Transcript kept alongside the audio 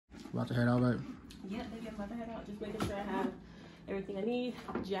About to head out, babe? Yeah, baby, I'm about to head out. Just making sure I have everything I need.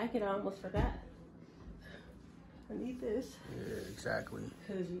 Jacket, I almost forgot. I need this. Yeah, exactly.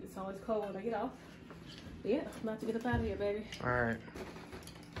 Because it's always cold when I get off. But yeah, I'm about to get up out of here, baby. All right.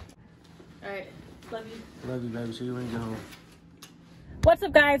 All right. Love you. Love you, baby. See you when you get home. What's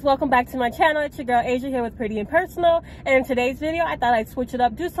up, guys? Welcome back to my channel. It's your girl Asia here with Pretty and Personal, and in today's video I thought I'd switch it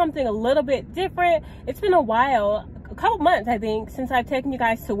up, do something a little bit different. It's been a while, a couple months I think, since I've taken you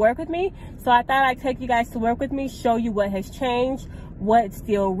guys to work with me, so I thought I'd take you guys to work with me, show you what has changed, what's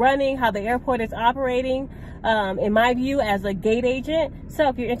still running, how the airport is operating in my view as a gate agent. So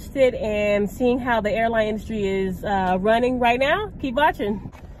if you're interested in seeing how the airline industry is running right now, keep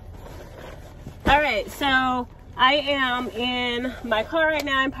watching. All right, so I am in my car right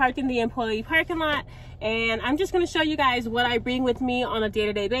now. I'm parked in the employee parking lot, and I'm just going to show you guys what I bring with me on a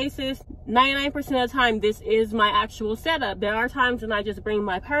day-to-day basis. 99% of the time, this is my actual setup. There are times when I just bring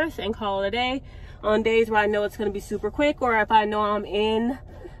my purse and call it a day on days where I know it's going to be super quick, or if I know I'm in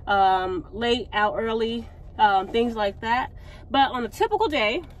late, out early, things like that. But on a typical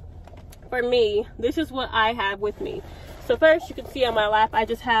day, for me, this is what I have with me. So first, you can see on my lap, I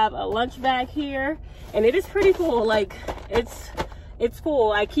just have a lunch bag here, and it is pretty full. Like, it's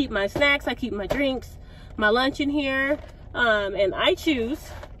full. I keep my snacks, I keep my drinks, my lunch in here, and I choose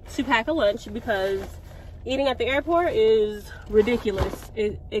to pack a lunch because eating at the airport is ridiculous.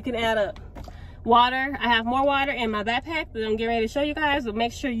 It can add up. Water, I have more water in my backpack that I'm getting ready to show you guys, but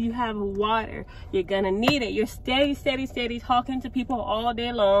make sure you have water. You're gonna need it. You're steady talking to people all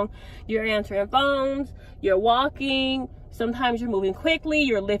day long. You're answering phones, you're walking, sometimes you're moving quickly,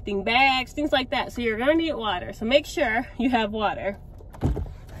 you're lifting bags, things like that. So you're gonna need water. So make sure you have water.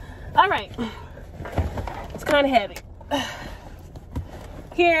 All right, it's kind of heavy.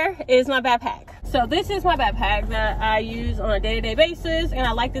 Here is my backpack. So this is my backpack that I use on a day-to-day basis, and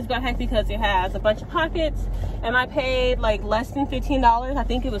I like this backpack because it has a bunch of pockets, and I paid like less than $15. I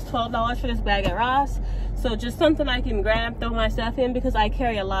think it was $12 for this bag at Ross. So just something I can grab, throw my stuff in, because I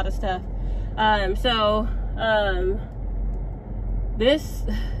carry a lot of stuff. So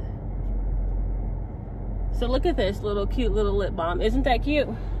look at this little cute little lip balm. Isn't that cute?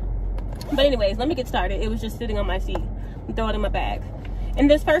 But anyways, let me get started. It was just sitting on my seat. Throw it in my bag. In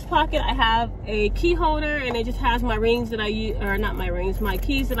this first pocket, I have a key holder, and it just has my rings that I use, or not my rings, my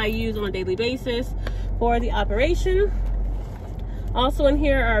keys that I use on a daily basis for the operation. Also in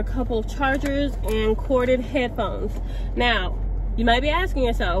here are a couple of chargers and corded headphones. Now, you might be asking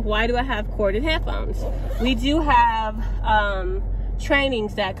yourself, why do I have corded headphones? We do have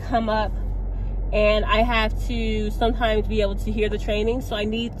trainings that come up, and I have to sometimes be able to hear the training, so I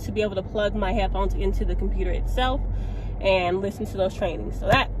need to be able to plug my headphones into the computer itself and listen to those trainings. So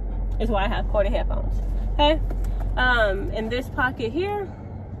that is why I have corded headphones. Okay, in this pocket here,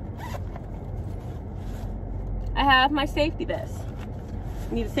 I have my safety vest.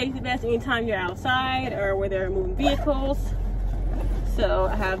 You need a safety vest anytime you're outside or where there are moving vehicles. So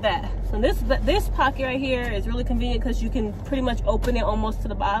I have that. So this pocket right here is really convenient because you can pretty much open it almost to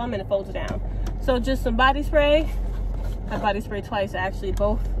the bottom and it folds down. So just some body spray. I body spray twice actually.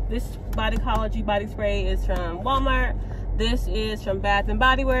 Both. This Bodycology body spray is from Walmart. This is from Bath and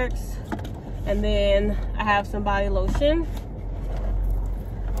Body Works. And then I have some body lotion.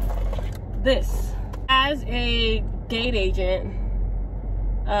 This, as a gate agent,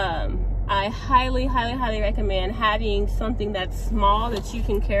 I highly recommend having something that's small that you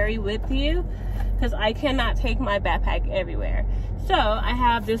can carry with you, because I cannot take my backpack everywhere. So I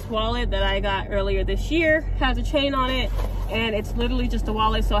have this wallet that I got earlier this year, has a chain on it, and it's literally just a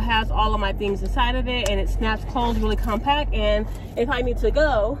wallet, so it has all of my things inside of it, and it snaps closed, really compact, and if I need to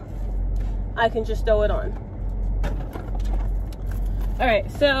go, I can just throw it on. All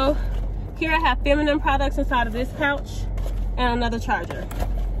right, so here I have feminine products inside of this pouch and another charger.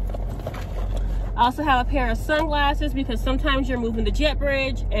 I also have a pair of sunglasses because sometimes you're moving the jet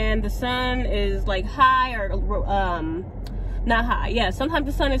bridge and the sun is like high or not high. Yeah, sometimes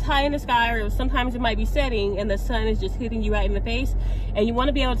the sun is high in the sky, or sometimes it might be setting and the sun is just hitting you right in the face, and you want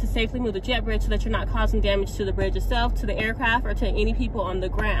to be able to safely move the jet bridge so that you're not causing damage to the bridge itself, to the aircraft, or to any people on the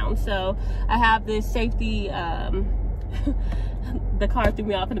ground. So I have this safety the car threw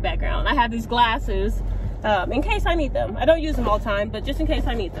me off in the background. I have these glasses in case I need them. I don't use them all the time, but just in case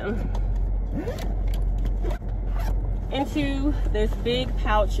I need them. Into this big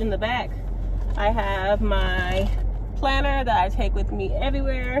pouch in the back, I have my planner that I take with me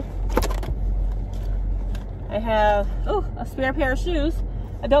everywhere. I have a spare pair of shoes.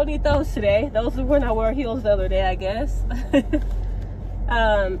 I don't need those today. Those were when I wore heels the other day, I guess.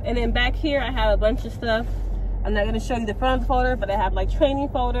 And then back here I have a bunch of stuff I'm not going to show you the front of the folder, but I have like training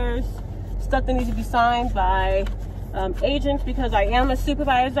folders, stuff that needs to be signed by agents, because I am a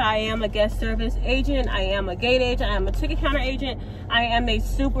supervisor, I am a guest service agent, I am a gate agent, I am a ticket counter agent, I am a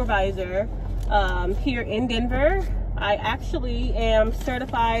supervisor here in Denver. I actually am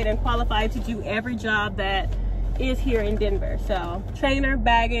certified and qualified to do every job that is here in Denver. So trainer,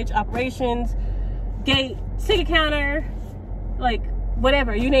 baggage, operations, gate, ticket counter, like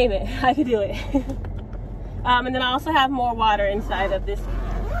whatever, you name it, I can do it. And then I also have more water inside of this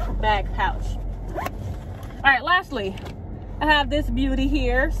bag pouch. All right, lastly, I have this beauty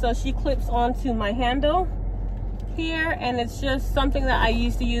here. So she clips onto my handle here, and it's just something that I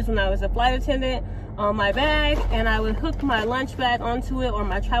used to use when I was a flight attendant on my bag, and I would hook my lunch bag onto it or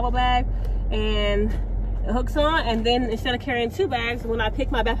my travel bag, and it hooks on, and then instead of carrying 2 bags, when I pick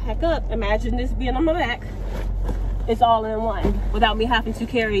my backpack up, imagine this being on my back, it's all in one without me having to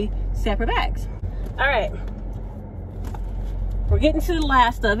carry separate bags. All right, we're getting to the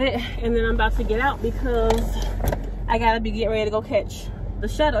last of it, and then I'm about to get out because I gotta be getting ready to go catch the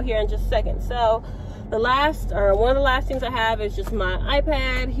shuttle here in just a second. So the last, or one of the last things I have is just my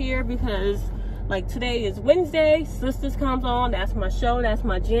iPad here, because like today is Wednesday, Sisters comes on, that's my show, that's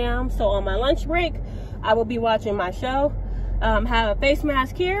my jam. So on my lunch break, I will be watching my show. Have a face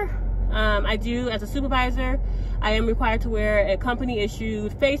mask here. I do, as a supervisor, I am required to wear a company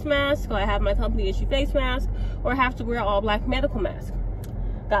issued face mask, so I have my company issued face mask, or have to wear all black medical mask.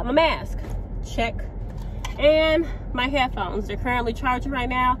 Got my mask, check. And my headphones, they're currently charging right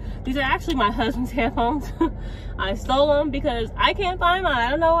now. These are actually my husband's headphones. I stole them because I can't find mine. I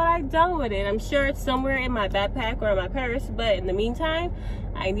don't know what I've done with it. I'm sure it's somewhere in my backpack or in my purse, but in the meantime,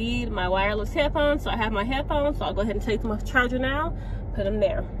 I need my wireless headphones. So I have my headphones, so I'll go ahead and take my charger now, put them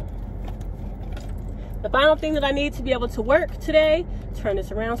there. The final thing that I need to be able to work today, turn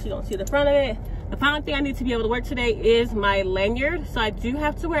this around so you don't see the front of it. The final thing I need to be able to work today is my lanyard. So I do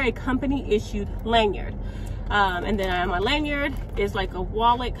have to wear a company issued lanyard. And then my lanyard is like a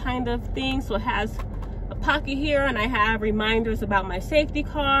wallet kind of thing. So it has a pocket here, and I have reminders about my safety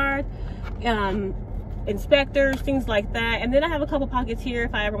card, inspectors, things like that. And then I have a couple pockets here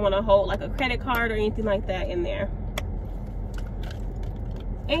if I ever want to hold like a credit card or anything like that in there.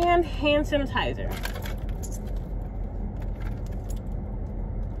 And hand sanitizer.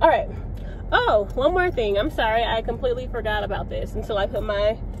 All right. Oh, one more thing. I'm sorry, I completely forgot about this until I put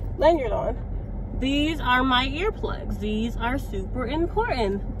my lanyard on. These are my earplugs. These are super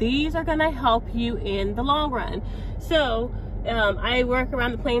important. These are gonna help you in the long run. So I work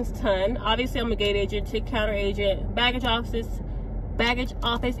around the planes a ton. Obviously, I'm a gate agent, ticket counter agent, baggage office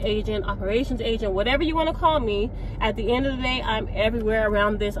agent, operations agent, whatever you want to call me. At the end of the day, I'm everywhere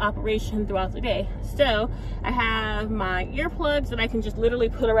around this operation throughout the day. So I have my earplugs that I can just literally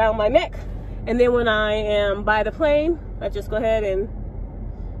put around my neck, and then when I am by the plane, I just go ahead and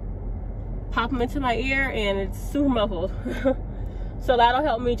pop them into my ear, and it's super muffled. So that'll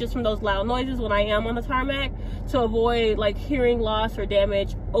help me just from those loud noises when I am on the tarmac, to avoid like hearing loss or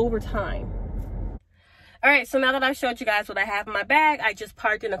damage over time. All right, so now that I've showed you guys what I have in my bag, I just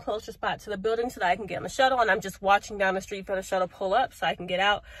parked in a closer spot to the building so that I can get on the shuttle, and I'm just watching down the street for the shuttle pull up so I can get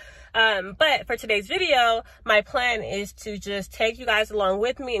out. But for today's video, my plan is to just take you guys along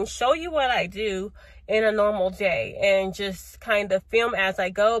with me and show you what I do in a normal day, and just kind of film as I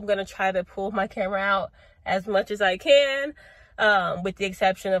go. I'm gonna try to pull my camera out as much as I can, with the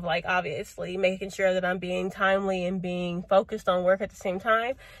exception of like obviously making sure that I'm being timely and being focused on work at the same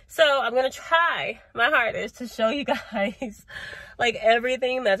time. So I'm gonna try my hardest to show you guys like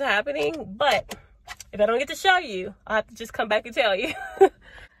everything that's happening, but if I don't get to show you, I'll have to just come back and tell you.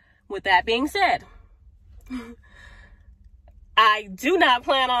 With that being said, I do not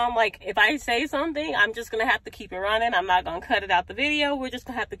plan on, like, if I say something, I'm just gonna have to keep it running. I'm not gonna cut it out the video. We're just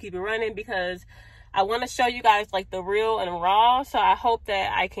gonna have to keep it running because I want to show you guys like the real and raw. So I hope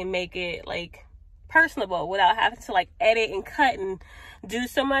that I can make it like personable without having to like edit and cut and do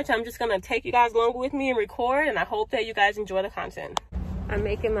so much. I'm just gonna take you guys along with me and record, and I hope that you guys enjoy the content. I'm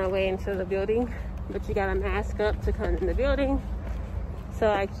making my way into the building, but you gotta mask up to come in the building. So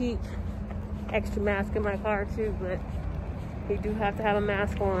I keep extra mask in my car too, but you do have to have a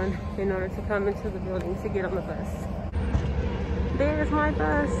mask on in order to come into the building to get on the bus. There's my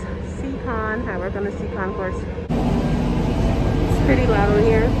bus, CCon. I work on the CCon course. It's pretty loud in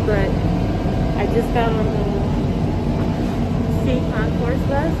here, but I just got on the CCon course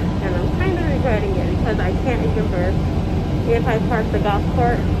bus, and I'm kind of regretting it because I can't remember if I parked the golf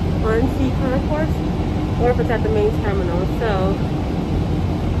cart on CCon course or if it's at the main terminal. So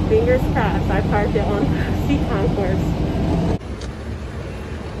fingers crossed I parked it on CCon course.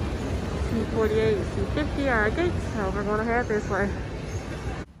 48 C50 are our gates, so we're gonna head this way.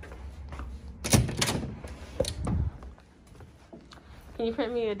 Can you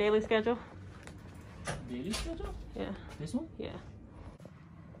print me a daily schedule? Daily schedule? Yeah. This one? Yeah.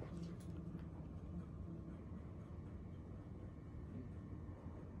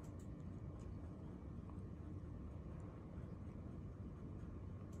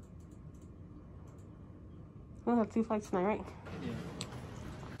 We'll have 2 flights tonight, right? Yeah.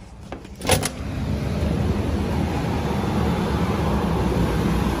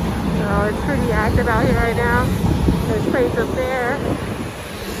 So it's pretty active out here right now. There's planes up there,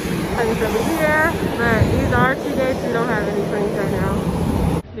 planes over here, but these are 2 gates. We don't have any planes right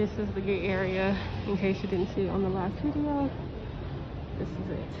now. This is the gate area, in case you didn't see it on the last video. This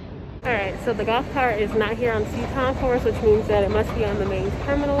is it. Alright, so the golf cart is not here on C-Con for us, which means that it must be on the main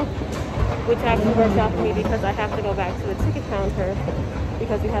terminal, which actually works out for me because I have to go back to the ticket counter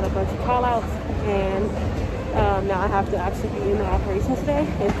because we had a bunch of call outs, and now I have to actually be in the operation today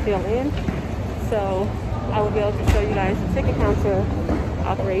and fill in. So I will be able to show you guys the ticket counter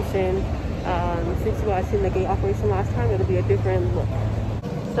operation. Since you guys seen the gate operation last time, it'll be a different look.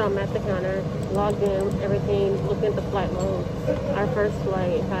 So I'm at the counter, logged in, everything, looking at the flight load. Our first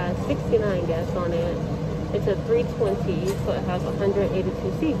flight has 69 guests on it. It's a 320, so it has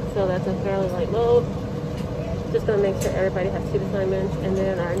 182 seats. So that's a fairly light load. Just gonna make sure everybody has seat assignments. And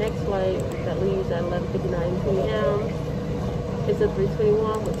then our next flight that leaves at 11:59 p.m. is a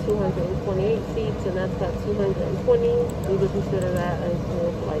 321 with 228 seats, and that's got 220. We would consider that a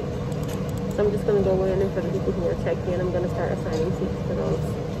full flight. So I'm just gonna go in, and for the people who are checked in, I'm gonna start assigning seats to those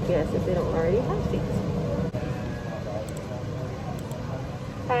guests if they don't already have seats.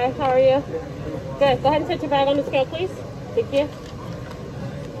 Hi, how are you? Good. Go ahead and set your bag on the scale, please. Thank you.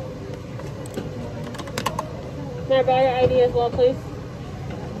 May I borrow your ID as well, please?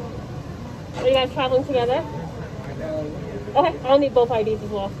 Are you guys traveling together? Okay, I'll need both IDs as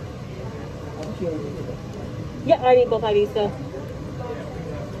well. Yeah, I need both IDs, so.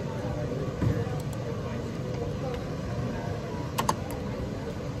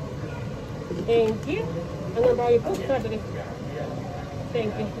 Thank you. I'm gonna borrow your book card.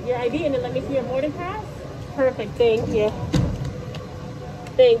 Thank you. Your ID, and then let me see your boarding pass. Perfect. Thank you.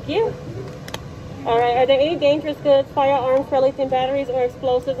 Thank you. All right. Are there any dangerous goods, firearms, lithium batteries, or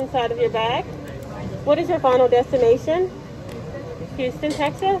explosives inside of your bag? What is your final destination? Houston,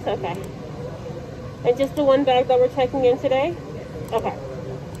 Texas. Okay. And just the one bag that we're checking in today? Okay.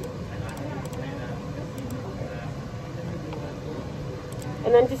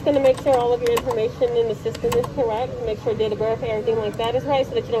 And I'm just going to make sure all of your information in the system is correct. Make sure date of birth, everything like that is right,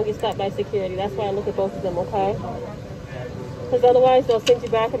 so that you don't get stopped by security. That's why I look at both of them, okay? Because otherwise they'll send you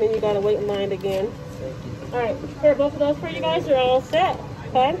back and then you got to wait in line again. All right, for both of those for you guys, you're all set,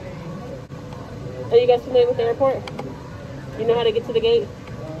 okay? Are you guys familiar with the airport? You know how to get to the gate?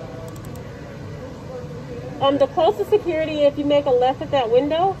 The closest security, if you make a left at that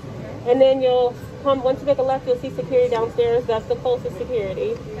window, and then you'll come, once you make a left, you'll see security downstairs. That's the closest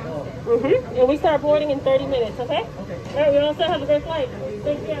security. And we start boarding in 30 minutes, okay? All right, we also have a great flight.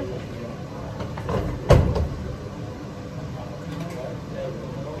 Thank you.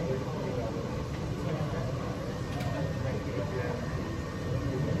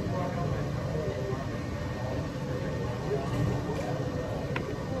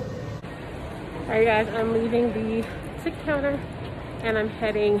 All right, guys, I'm leaving the ticket counter and I'm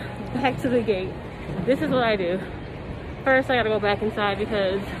heading back to the gate. This is what I do. First, I gotta go back inside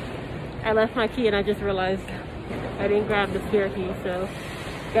because I left my key and I just realized I didn't grab the spare key. So,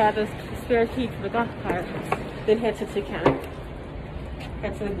 grab the spare key to the golf cart, then head to the ticket counter.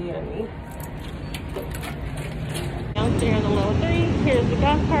 That's what the me. Downstairs on level 3, here's the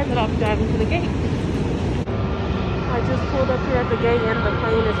golf cart that I'll be driving to the gate. I just pulled up here at the gate and the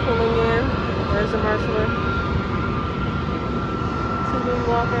plane is pulling in. There's the marshaller. 2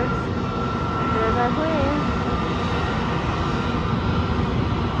 moonwalkers. There's our plane.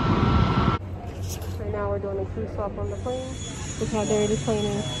 Right now we're doing a crew swap on the plane. Look how dirty this plane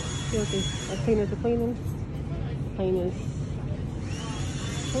is. How clean is the plane is? The plane is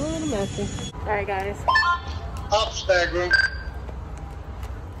a little messy. Alright guys. Ops bag room.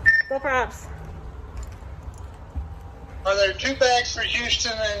 Go for ops. Are there 2 bags for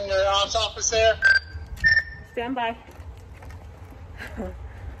Houston and the ops office there? Stand by.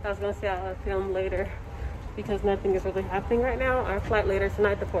 I was going to say I'll film later because nothing is really happening right now. Our flight later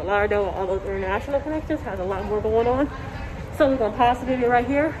tonight to Fort Lauderdale, all those international connections, has a lot more going on. So we're going to pause the video right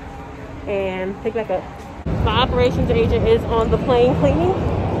here and pick back up. My operations agent is on the plane cleaning.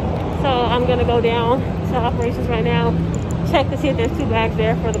 So I'm going to go down to operations right now, check to see if there's 2 bags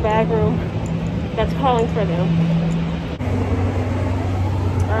there for the bag room. that's calling for them.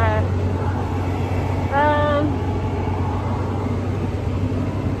 Alright.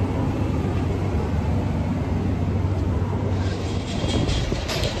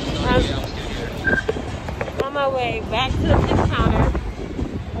 I'm on my way back to the ticket counter,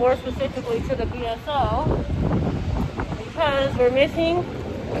 more specifically to the BSO, because we're missing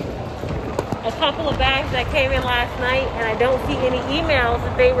a couple of bags that came in last night, and I don't see any emails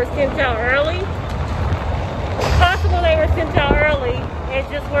that they were sent out early. It's possible they were sent out early and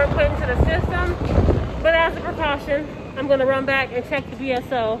just weren't put into the system, but as a precaution, I'm going to run back and check the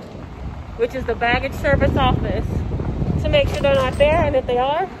BSO, which is the baggage service office, to make sure they're not there, and if they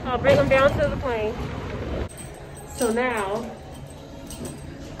are, I'll bring them down to the plane. So now,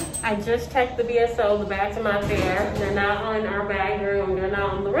 I just checked the BSO, the bags are not there. They're not on our bag room, they're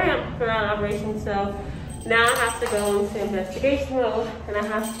not on the ramp, they're not in operation. So now I have to go into investigation mode, and I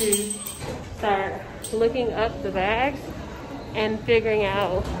have to start looking up the bags and figuring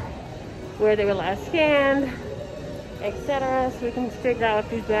out where they were last scanned, etc. So we can figure out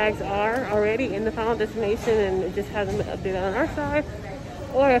if these bags are already in the final destination and it just hasn't been updated on our side,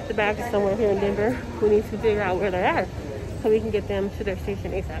 or if the bag is somewhere here in Denver. We need to figure out where they're at so we can get them to their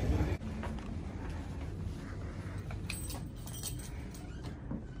station ASAP.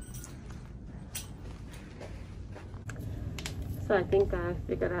 So I think I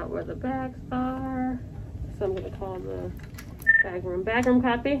figured out where the bags are. So I'm gonna call the bag room. Bag room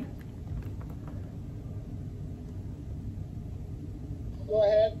copy. Go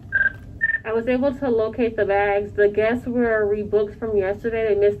ahead. I was able to locate the bags. The guests were rebooked from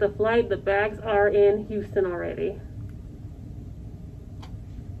yesterday. They missed the flight. The bags are in Houston already.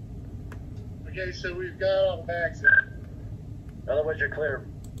 Okay, so we've got all the bags. In other words, you're clear.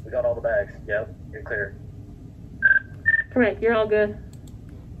 We got all the bags. Yep, you're clear. Correct, you're all good.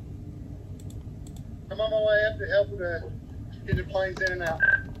 I'm on my way up to help with get the planes in and out.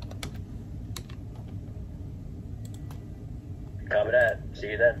 Copy that.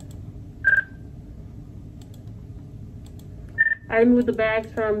 See you then. I removed the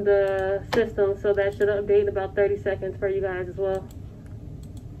bags from the system, so that should update in about 30 seconds for you guys as well.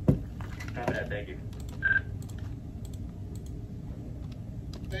 Copy that. Thank you.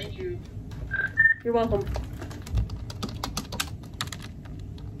 Thank you. You're welcome.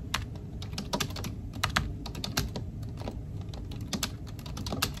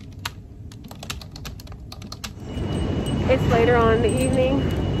 It's later on in the evening.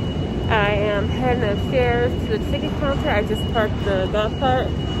 I am heading upstairs to the ticket counter. I just parked the golf cart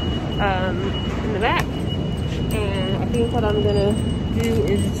in the back. And I think what I'm gonna do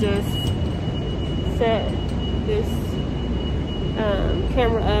is just set this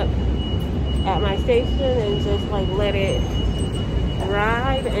camera up at my station and just like let it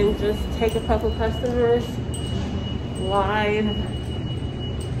ride and just take a couple customers live.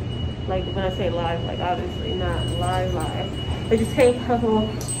 Like when I say live, like obviously not live, but just take a couple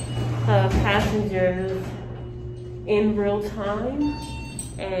of passengers in real time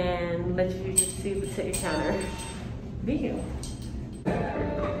and let you just see the ticket counter view. I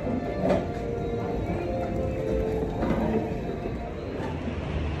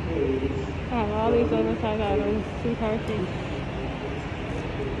have all these oversized items, 2 car seats,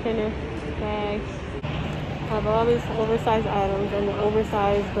 spinner, bags. I have all these oversized items, and the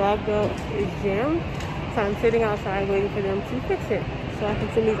oversized bag belt is jammed. So I'm sitting outside waiting for them to fix it, so I can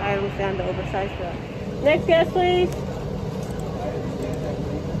send these items down the oversized belt. Next guest, please.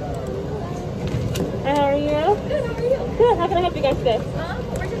 Hi, how are you? Good, how are you? Good, how can I help you guys today?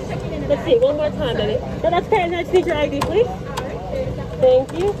 We're just checking in. Let's see, one more time, baby. No, that's okay, I just need your ID, please.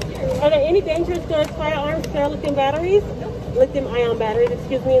 Thank you. Are there any dangerous goods, firearms, lithium batteries? Lithium-ion batteries,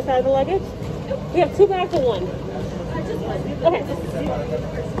 excuse me, inside the luggage? We have 2 bags or 1? Just one. Okay.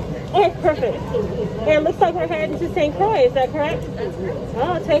 Okay, perfect. And it looks like we're heading to St. Croix, is that correct? That's correct.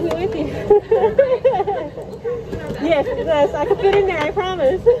 Oh, take me with you. Yes, yes, I can fit in there, I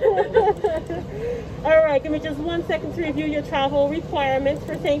promise. All right, give me just 1 second to review your travel requirements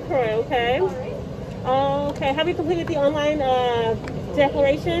for St. Croix, okay? Okay, have you completed the online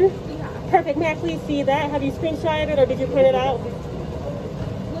declaration? Yeah. Perfect, may I please see that? Have you screenshotted it or did you print it out?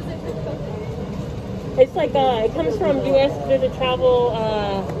 Was it for both? It's like, it comes from U.S. Visit Travel,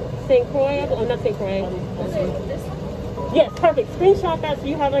 St. Croix, oh, not St. Croix. Was it this one? Yes, perfect. Screenshot that so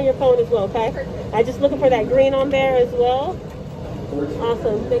you have it on your phone as well, okay? Perfect. I'm just looking for that green on there as well.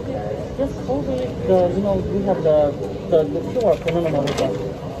 Awesome, thank you. Just hold it. We have the QR coronavirus,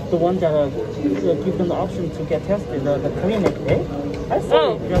 the one that gives them the option to get tested, the clinic, eh? I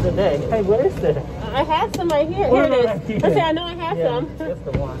saw it the other day. Hey, what is that? I have some right here. Here it is. I say I know I have some. That's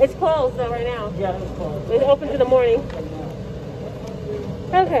the one. It's closed though right now. Yeah, it's closed. It's open in the morning.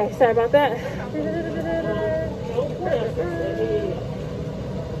 Okay, sorry about that.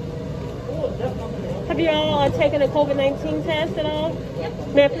 Have you all taken a COVID-19 test at all? Yep.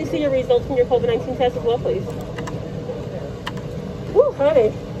 May I please see your results from your COVID-19 test as well, please? Ooh,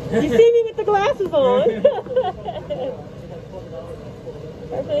 honey. You see me with the glasses on.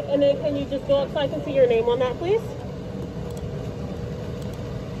 Perfect. And then can you just go up so I can see your name on that, please?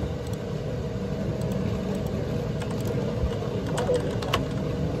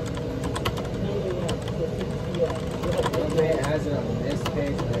 It has it on this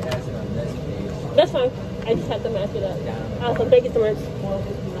page, but it has it on this page. That's fine. I just have to match it up. Yeah. Awesome. Thank you so much.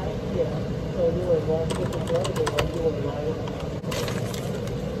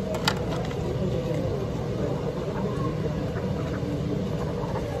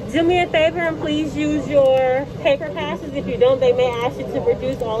 Do me a favor and please use your paper passes. If you don't, they may ask you to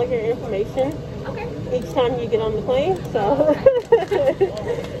produce all of your information each time you get on the plane. So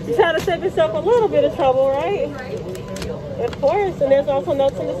you try to save yourself a little bit of trouble, right? Of course. And there's also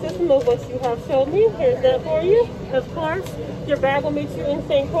notes in the system of what you have showed me. Here's that for you. Of course, your bag will meet you in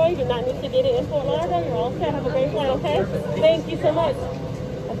St. Croix. You do not need to get it in Fort Lauderdale. You're all set. Have a great flight, okay? Thank you so much.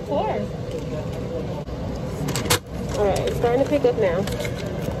 Of course. All right, it's starting to pick up now.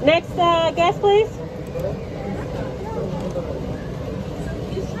 Next guest, please.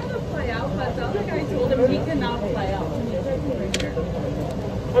 He's trying to play out, but the other guy told him he cannot play out.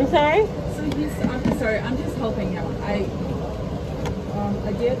 I'm sorry? So I'm sorry, I'm just helping him.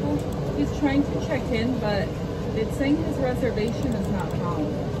 A vehicle, he's trying to check in, but it's saying his reservation is not found.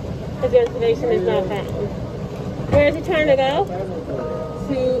 His reservation is not found. Where is he trying to go?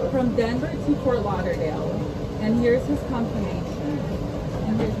 From Denver to Fort Lauderdale. And here's his confirmation.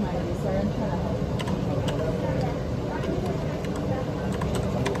 And here's my visa. I'm trying to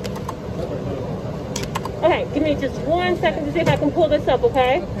help. Okay, give me just 1 second to see if I can pull this up,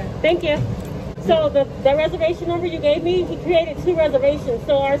 okay? Thank you. So the reservation number you gave me, he created 2 reservations.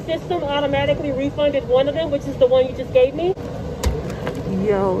 So our system automatically refunded one of them, which is the one you just gave me.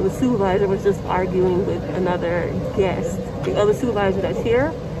 Yo, the supervisor was just arguing with another guest. The other supervisor that's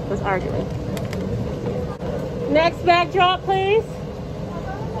here was arguing. Next backdrop, please.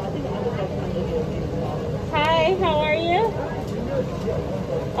 Hi, how are you?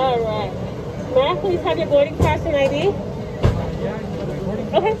 All right. May I please have your boarding pass and ID?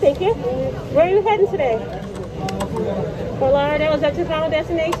 Okay, thank you. Where are you heading today? Fort Lauderdale, is that your final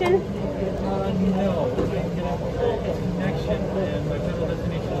destination? No. Connection and my final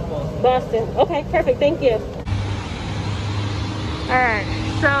destination is Boston. Boston. Okay, perfect. Thank you. All right,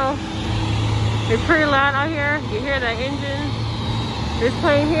 so it's pretty loud out here. You hear the engine. This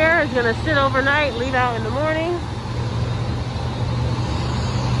plane here is gonna sit overnight, leave out in the morning.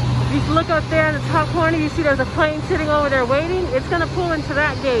 If you look up there in the top corner, you see there's a plane sitting over there waiting. It's gonna pull into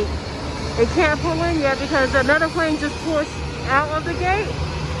that gate. It can't pull in yet because another plane just pushed out of the gate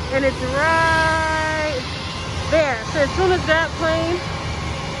and it's right there. So as soon as that plane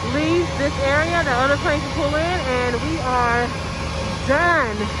leaves this area, the other plane can pull in and we are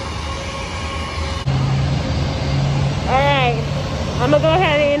done. All right, I'm gonna go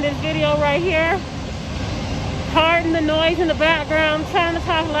ahead and end this video right here. Pardon the noise in the background. I'm trying to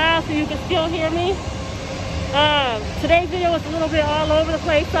talk loud so you can still hear me. Today's video was a little bit all over the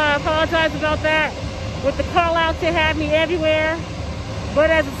place, so I apologize about that. With the call outs, it had me everywhere. But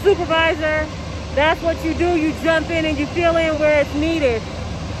as a supervisor, that's what you do. You jump in and you fill in where it's needed.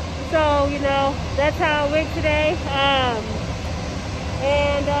 So, you know, that's how it went today.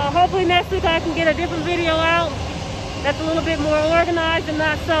 Hopefully next week I can get a different video out that's a little bit more organized and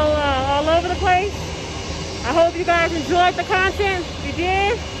not so all over the place. I hope you guys enjoyed the content. If you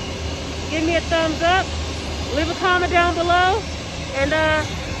did, give me a thumbs up. Leave a comment down below. And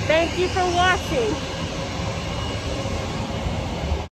thank you for watching.